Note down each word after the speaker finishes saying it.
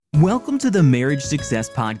Welcome to the Marriage Success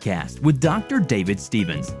Podcast with Dr. David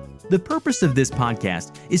Stevens. The purpose of this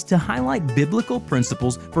podcast is to highlight biblical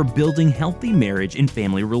principles for building healthy marriage and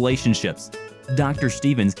family relationships. Dr.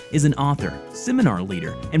 Stevens is an author, seminar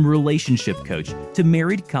leader, and relationship coach to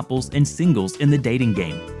married couples and singles in the dating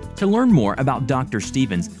game. To learn more about Dr.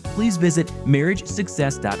 Stevens, please visit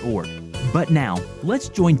marriagesuccess.org. But now, let's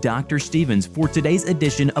join Dr. Stevens for today's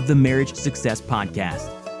edition of the Marriage Success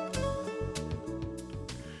Podcast.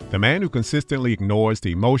 The man who consistently ignores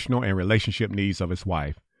the emotional and relationship needs of his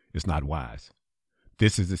wife is not wise.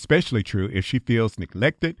 This is especially true if she feels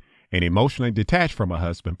neglected and emotionally detached from her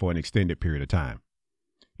husband for an extended period of time.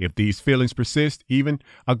 If these feelings persist, even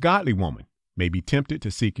a godly woman may be tempted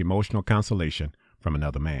to seek emotional consolation from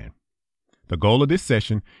another man. The goal of this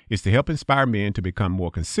session is to help inspire men to become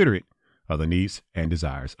more considerate of the needs and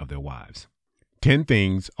desires of their wives. 10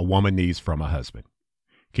 things a woman needs from a husband.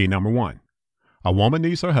 Key number 1. A woman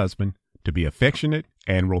needs her husband to be affectionate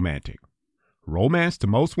and romantic. Romance to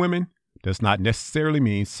most women does not necessarily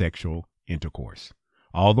mean sexual intercourse,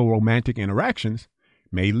 although romantic interactions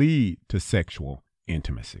may lead to sexual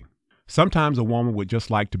intimacy. Sometimes a woman would just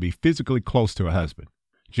like to be physically close to her husband,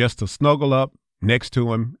 just to snuggle up next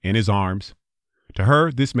to him in his arms. To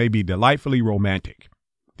her, this may be delightfully romantic.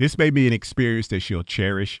 This may be an experience that she'll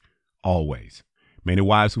cherish always. Many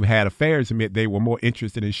wives who had affairs admit they were more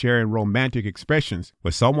interested in sharing romantic expressions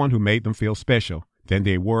with someone who made them feel special than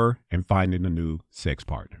they were in finding a new sex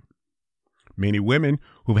partner. Many women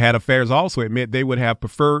who've had affairs also admit they would have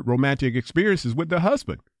preferred romantic experiences with their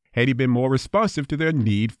husband had he been more responsive to their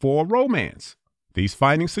need for romance. These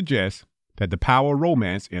findings suggest that the power of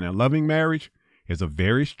romance in a loving marriage is a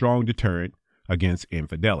very strong deterrent against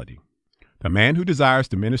infidelity. The man who desires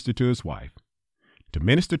to minister to his wife, to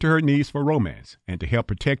minister to her needs for romance, and to help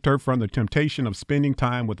protect her from the temptation of spending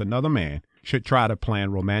time with another man should try to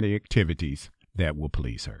plan romantic activities that will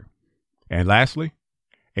please her. And lastly,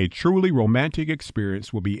 a truly romantic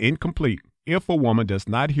experience will be incomplete if a woman does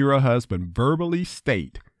not hear her husband verbally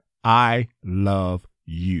state, "I love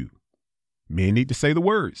you." Men need to say the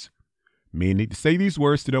words. Men need to say these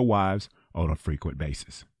words to their wives on a frequent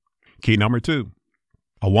basis. Key number 2.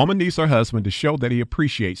 A woman needs her husband to show that he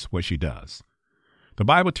appreciates what she does. The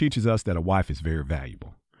Bible teaches us that a wife is very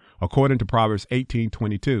valuable. According to Proverbs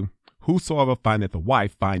 18:22, whosoever findeth a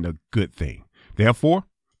wife find a good thing. Therefore,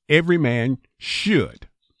 every man should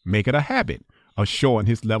make it a habit of showing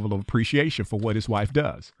his level of appreciation for what his wife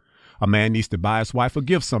does. A man needs to buy his wife a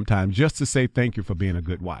gift sometimes just to say thank you for being a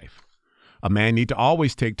good wife. A man needs to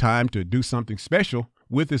always take time to do something special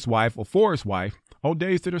with his wife or for his wife on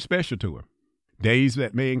days that are special to her. Days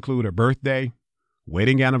that may include her birthday,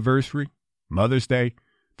 wedding anniversary, Mother's Day,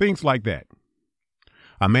 things like that.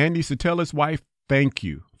 A man needs to tell his wife thank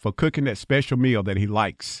you for cooking that special meal that he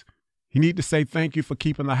likes. He needs to say thank you for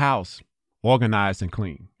keeping the house organized and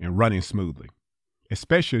clean and running smoothly,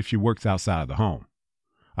 especially if she works outside of the home.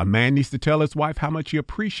 A man needs to tell his wife how much he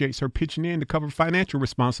appreciates her pitching in to cover financial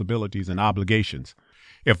responsibilities and obligations.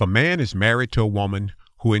 If a man is married to a woman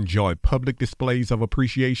who enjoys public displays of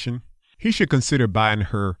appreciation, he should consider buying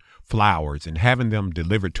her flowers and having them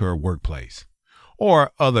delivered to her workplace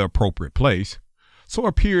or other appropriate place so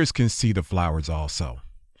her peers can see the flowers also.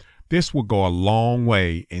 This will go a long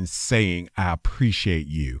way in saying, "I appreciate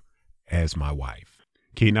you as my wife."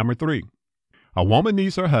 Key number 3. A woman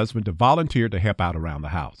needs her husband to volunteer to help out around the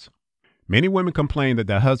house. Many women complain that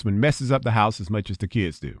their husband messes up the house as much as the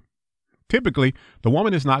kids do. Typically, the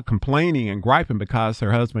woman is not complaining and griping because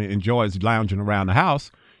her husband enjoys lounging around the house.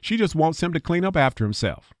 She just wants him to clean up after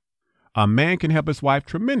himself. A man can help his wife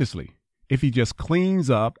tremendously if he just cleans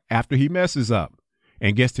up after he messes up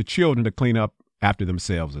and gets the children to clean up after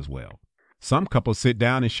themselves as well. Some couples sit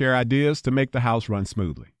down and share ideas to make the house run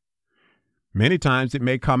smoothly. Many times it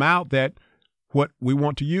may come out that what we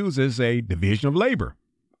want to use is a division of labor.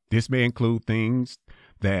 This may include things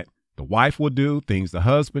that the wife will do, things the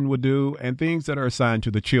husband will do, and things that are assigned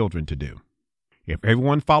to the children to do. If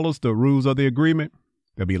everyone follows the rules of the agreement,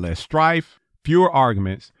 there'll be less strife, fewer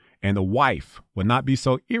arguments, and the wife will not be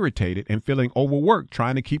so irritated and feeling overworked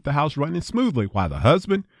trying to keep the house running smoothly while the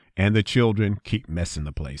husband and the children keep messing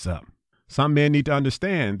the place up. Some men need to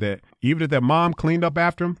understand that even if their mom cleaned up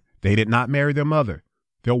after them, they did not marry their mother.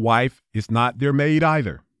 Their wife is not their maid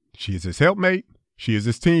either. She is his helpmate. She is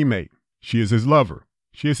his teammate. She is his lover.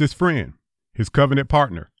 She is his friend, his covenant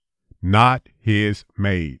partner, not his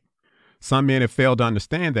maid. Some men have failed to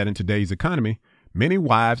understand that in today's economy, many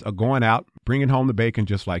wives are going out, bringing home the bacon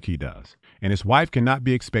just like he does. And his wife cannot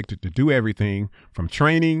be expected to do everything from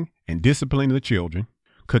training and disciplining the children,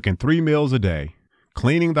 cooking 3 meals a day,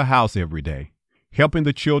 cleaning the house every day, helping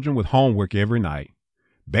the children with homework every night,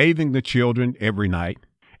 bathing the children every night,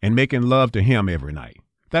 and making love to him every night.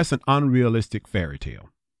 That's an unrealistic fairy tale.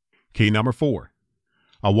 Key number 4.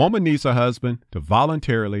 A woman needs her husband to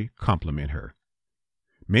voluntarily compliment her.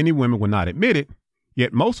 Many women will not admit it,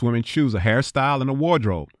 yet most women choose a hairstyle and a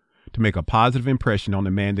wardrobe to make a positive impression on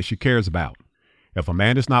the man that she cares about. If a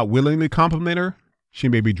man does not willingly compliment her, she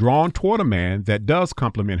may be drawn toward a man that does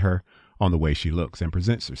compliment her on the way she looks and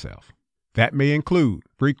presents herself. That may include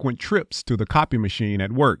frequent trips to the copy machine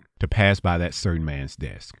at work to pass by that certain man's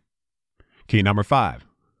desk. Key number 5.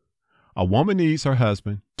 A woman needs her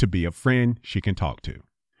husband to be a friend she can talk to.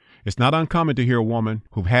 It's not uncommon to hear a woman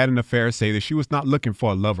who've had an affair say that she was not looking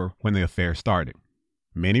for a lover when the affair started.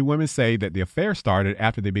 Many women say that the affair started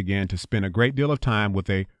after they began to spend a great deal of time with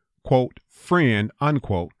a, quote, friend,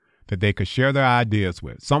 unquote, that they could share their ideas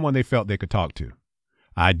with, someone they felt they could talk to.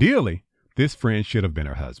 Ideally, this friend should have been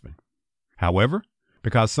her husband. However,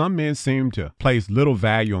 because some men seem to place little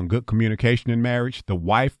value on good communication in marriage, the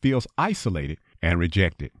wife feels isolated and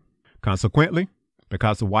rejected. Consequently,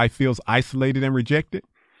 because the wife feels isolated and rejected,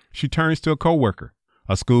 she turns to a coworker,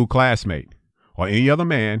 a school classmate, or any other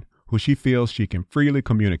man who she feels she can freely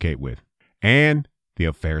communicate with, and the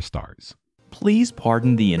affair starts. Please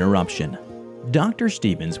pardon the interruption. Dr.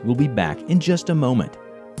 Stevens will be back in just a moment.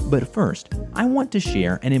 But first, I want to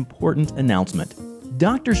share an important announcement.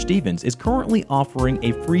 Dr. Stevens is currently offering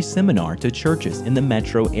a free seminar to churches in the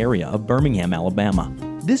metro area of Birmingham, Alabama.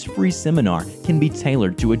 This free seminar can be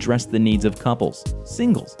tailored to address the needs of couples,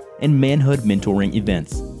 singles, and manhood mentoring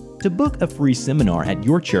events. To book a free seminar at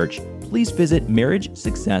your church, please visit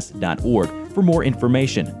marriagesuccess.org for more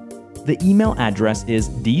information. The email address is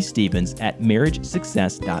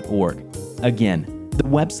dstevens@marriagesuccess.org. Again, the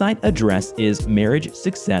website address is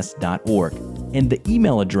marriagesuccess.org, and the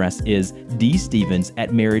email address is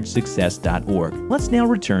dstevens@marriagesuccess.org. Let's now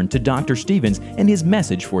return to Dr. Stevens and his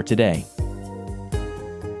message for today.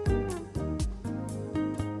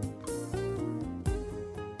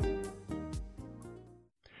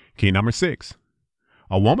 Key number 6.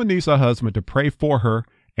 A woman needs her husband to pray for her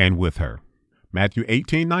and with her. Matthew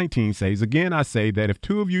 18:19 says, "Again I say that if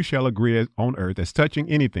two of you shall agree on earth as touching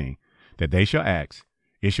anything that they shall ask,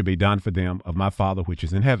 it shall be done for them of my Father which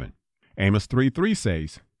is in heaven." Amos 3:3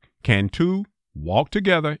 says, "Can two walk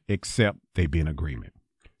together except they be in agreement?"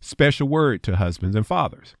 Special word to husbands and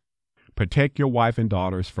fathers. Protect your wife and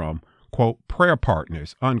daughters from, quote, prayer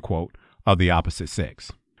partners, unquote, of the opposite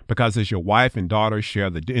sex. Because as your wife and daughters share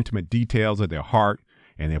the intimate details of their heart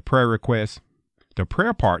and their prayer requests, the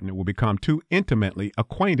prayer partner will become too intimately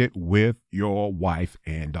acquainted with your wife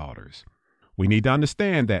and daughters. We need to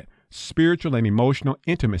understand that spiritual and emotional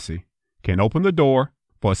intimacy can open the door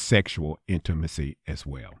for sexual intimacy as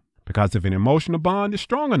well. Because if an emotional bond is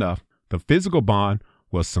strong enough, the physical bond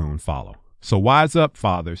will soon follow. So wise up,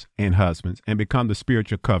 fathers and husbands, and become the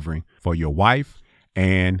spiritual covering for your wife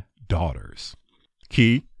and daughters.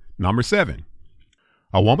 Key number 7.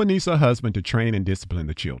 A woman needs her husband to train and discipline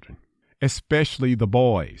the children, especially the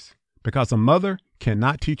boys, because a mother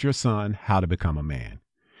cannot teach her son how to become a man.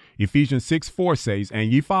 Ephesians 6:4 says,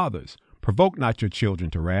 "And ye fathers, provoke not your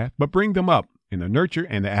children to wrath, but bring them up in the nurture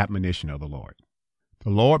and the admonition of the Lord."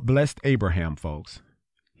 The Lord blessed Abraham, folks.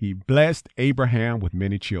 He blessed Abraham with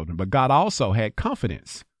many children, but God also had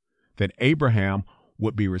confidence that Abraham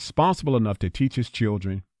would be responsible enough to teach his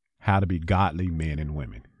children how to be godly men and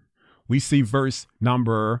women. We see verse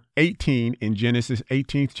number 18 in Genesis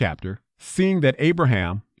 18th chapter, "Seeing that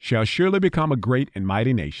Abraham shall surely become a great and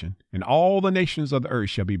mighty nation, and all the nations of the earth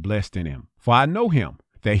shall be blessed in him. For I know him,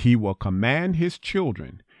 that he will command his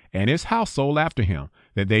children and his household after him,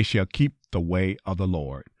 that they shall keep the way of the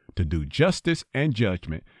Lord, to do justice and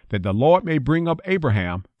judgment, that the Lord may bring up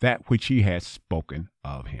Abraham that which he has spoken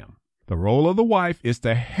of him." The role of the wife is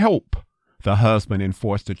to help the husband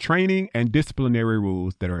enforce the training and disciplinary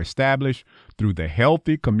rules that are established through the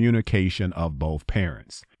healthy communication of both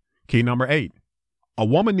parents. Key number 8. A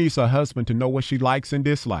woman needs her husband to know what she likes and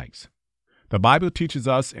dislikes. The Bible teaches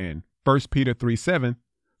us in 1 Peter 3:7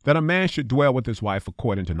 that a man should dwell with his wife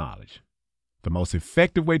according to knowledge. The most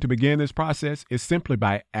effective way to begin this process is simply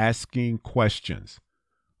by asking questions.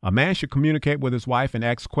 A man should communicate with his wife and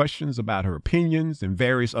ask questions about her opinions and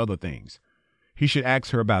various other things. He should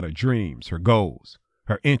ask her about her dreams, her goals,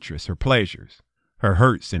 her interests, her pleasures, her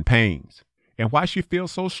hurts and pains, and why she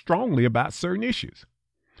feels so strongly about certain issues.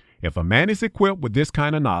 If a man is equipped with this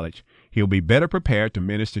kind of knowledge, he'll be better prepared to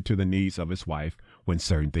minister to the needs of his wife when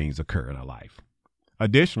certain things occur in her life.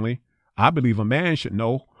 Additionally, I believe a man should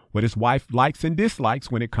know what his wife likes and dislikes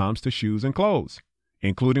when it comes to shoes and clothes.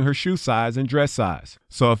 including her shoe size and dress size.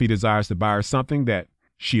 So if he desires to buy her something that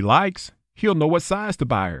she likes, he'll know what size to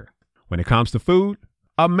buy her. When it comes to food,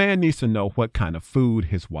 a man needs to know what kind of food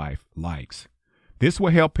his wife likes. This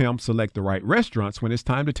will help him select the right restaurants when it's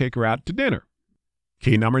time to take her out to dinner.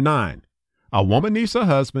 Key number 9. A woman needs her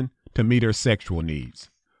husband to meet her sexual needs.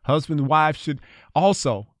 Husband and wife should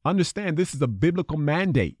also understand this is a biblical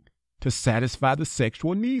mandate to satisfy the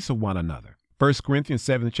sexual needs of one another. 1 Corinthians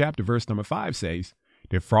 7th chapter, verse number 5 says,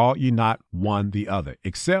 defraud ye not one the other,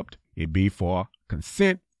 except it be for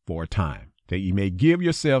consent for a time, that ye may give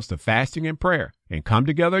yourselves to fasting and prayer, and come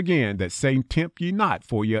together again, that Satan tempt ye not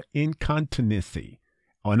for your incontinency.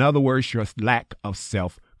 Or in other words, your lack of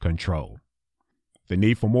self-control. The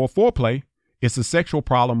need for more foreplay is the sexual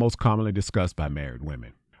problem most commonly discussed by married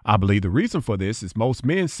women. I believe the reason for this is most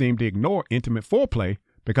men seem to ignore intimate foreplay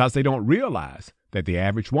because they don't realize that the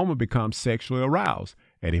average woman becomes sexually aroused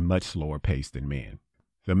at a much slower pace than men.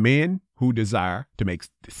 The men who desire to make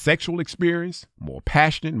the sexual experience more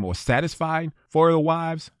passionate, more satisfying for their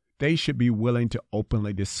wives, they should be willing to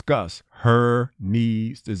openly discuss her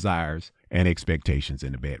needs, desires, and expectations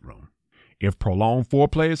in the bedroom. If prolonged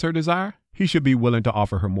foreplay is her desire, he should be willing to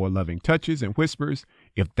offer her more loving touches and whispers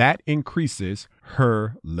if that increases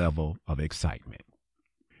her level of excitement.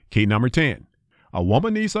 Key number 10. A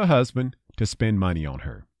woman needs her husband to spend money on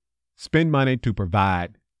her. Spend money to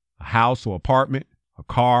provide a house or apartment, a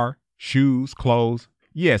car, shoes, clothes.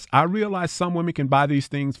 Yes, I realize some women can buy these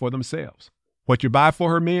things for themselves. What you buy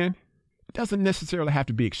for her, men, it doesn't necessarily have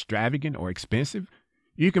to be extravagant or expensive.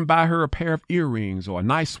 You can buy her a pair of earrings or a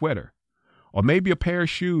nice sweater, or maybe a pair of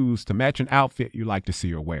shoes to match an outfit you like to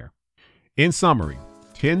see her wear. In summary,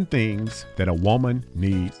 10 things that a woman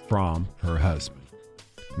needs from her husband.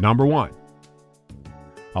 Number 1,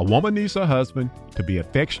 a woman needs her husband to be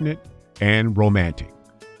affectionate and romantic.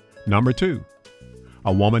 Number 2,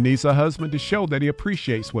 a woman needs her husband to show that he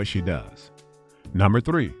appreciates what she does. Number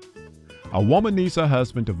 3, a woman needs her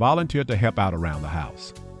husband to volunteer to help out around the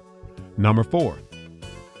house. Number 4,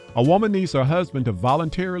 a woman needs her husband to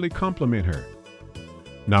voluntarily compliment her.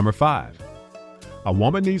 Number 5, a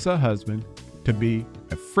woman needs her husband to be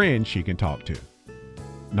a friend she can talk to.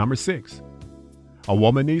 Number 6, a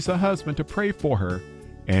woman needs her husband to pray for her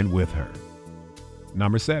and with her.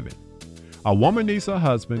 Number 7, a woman needs her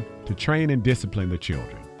husband to train and discipline the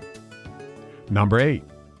children. Number 8,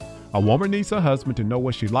 a woman needs her husband to know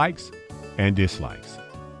what she likes and dislikes.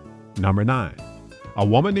 Number 9, a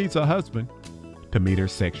woman needs her husband to meet her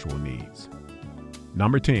sexual needs.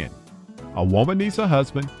 Number 10, a woman needs her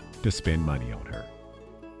husband to spend money on her.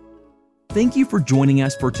 Thank you for joining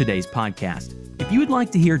us for today's podcast. If you would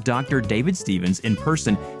like to hear Dr. David Stevens in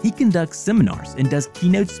person, he conducts seminars and does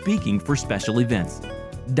keynote speaking for special events.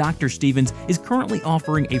 Dr. Stevens is currently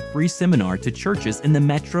offering a free seminar to churches in the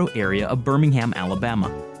metro area of Birmingham, Alabama.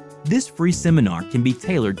 This free seminar can be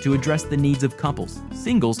tailored to address the needs of couples,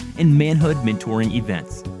 singles, and manhood mentoring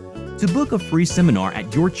events. To book a free seminar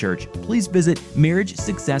at your church, please visit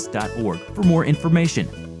marriagesuccess.org for more information.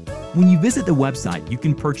 When you visit the website, you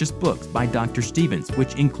can purchase books by Dr. Stevens,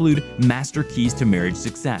 which include Master Keys to Marriage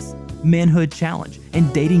Success, Manhood Challenge,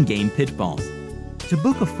 and Dating Game Pitfalls. To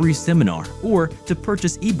book a free seminar or to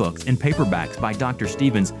purchase ebooks and paperbacks by Dr.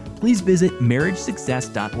 Stevens, please visit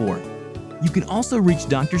marriagesuccess.org. You can also reach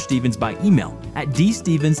Dr. Stevens by email at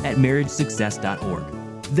dstevens@marriagesuccess.org.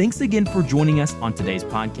 Thanks again for joining us on today's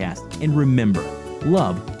podcast, and remember,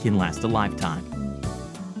 love can last a lifetime.